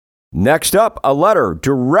Next up, a letter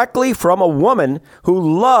directly from a woman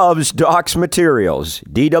who loves Doc's materials.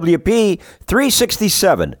 DWP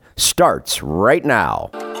 367 starts right now.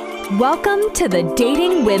 Welcome to the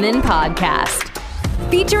Dating Women Podcast,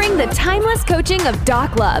 featuring the timeless coaching of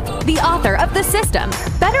Doc Love, the author of The System,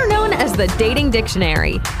 better known as the Dating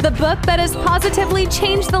Dictionary, the book that has positively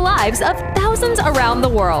changed the lives of thousands around the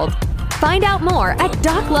world. Find out more at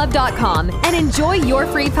doclove.com and enjoy your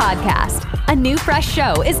free podcast. A new fresh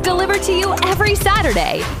show is delivered to you every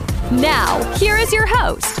Saturday. Now, here is your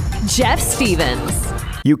host, Jeff Stevens.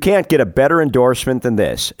 You can't get a better endorsement than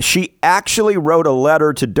this. She actually wrote a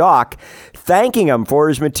letter to Doc thanking him for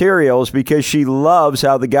his materials because she loves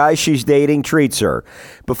how the guy she's dating treats her.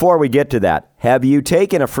 Before we get to that, have you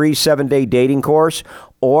taken a free 7-day dating course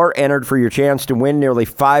or entered for your chance to win nearly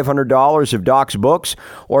 $500 of Doc's books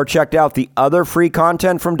or checked out the other free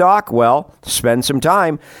content from Doc? Well, spend some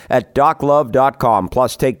time at doclove.com.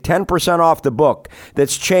 Plus, take 10% off the book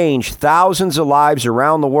that's changed thousands of lives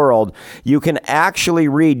around the world. You can actually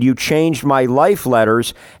read You Changed My Life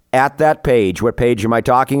letters at that page. What page am I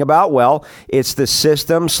talking about? Well, it's the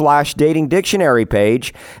System/Dating Dictionary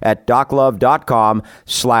page at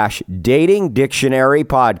doclove.com/Dating Dictionary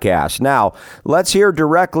Podcast. Now, let's hear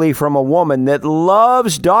directly from a woman that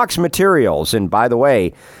loves Doc's materials. And by the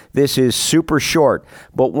way, this is super short,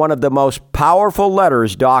 but one of the most powerful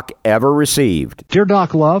letters Doc ever received. Dear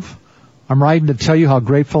Doc Love, I'm writing to tell you how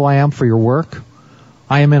grateful I am for your work.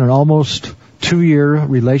 I am in an almost 2-year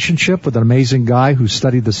relationship with an amazing guy who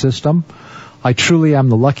studied the system. I truly am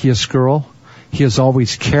the luckiest girl. He is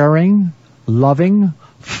always caring, loving,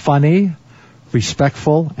 funny,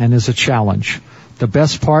 respectful, and is a challenge. The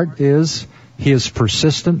best part is he is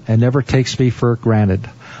persistent and never takes me for granted.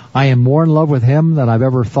 I am more in love with him than I've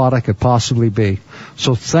ever thought I could possibly be.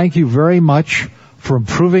 So thank you very much for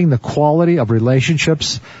improving the quality of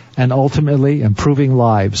relationships and ultimately improving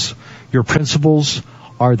lives. Your principles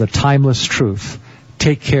are the timeless truth.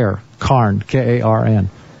 Take care. Karn, K-A-R-N.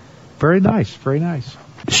 Very nice, very nice.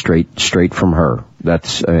 Straight from her.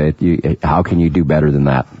 That's how can you do better than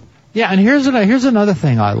that? Yeah, and here's another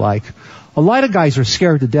thing I like. A lot of guys are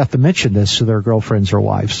scared to death to mention this to their girlfriends or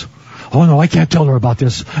wives. Oh, no, I can't tell her about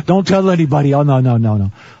this. Don't tell anybody. Oh,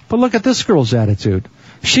 no. But look at this girl's attitude.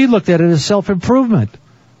 She looked at it as self-improvement.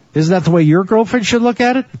 Isn't that the way your girlfriend should look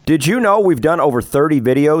at it? Did you know we've done over 30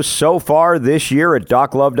 videos so far this year at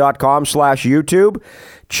doclove.com/YouTube?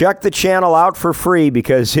 Check the channel out for free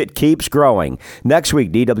because it keeps growing. Next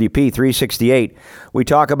week, DWP 368, we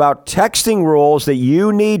talk about texting rules that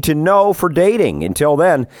you need to know for dating. Until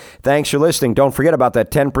then, thanks for listening. Don't forget about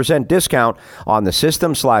that 10% discount on the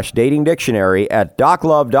System/Dating Dictionary at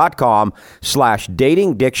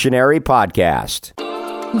doclove.com/Dating Dictionary Podcast.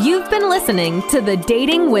 You've been listening to the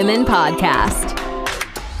Dating Women Podcast.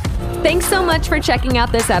 Thanks so much for checking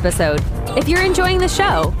out this episode. If you're enjoying the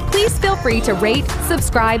show, please feel free to rate,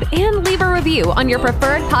 subscribe, and leave a review on your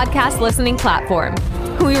preferred podcast listening platform.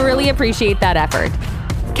 We really appreciate that effort.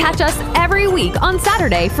 Catch us every week on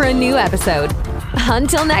Saturday for a new episode.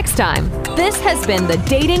 Until next time, this has been the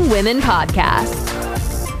Dating Women Podcast.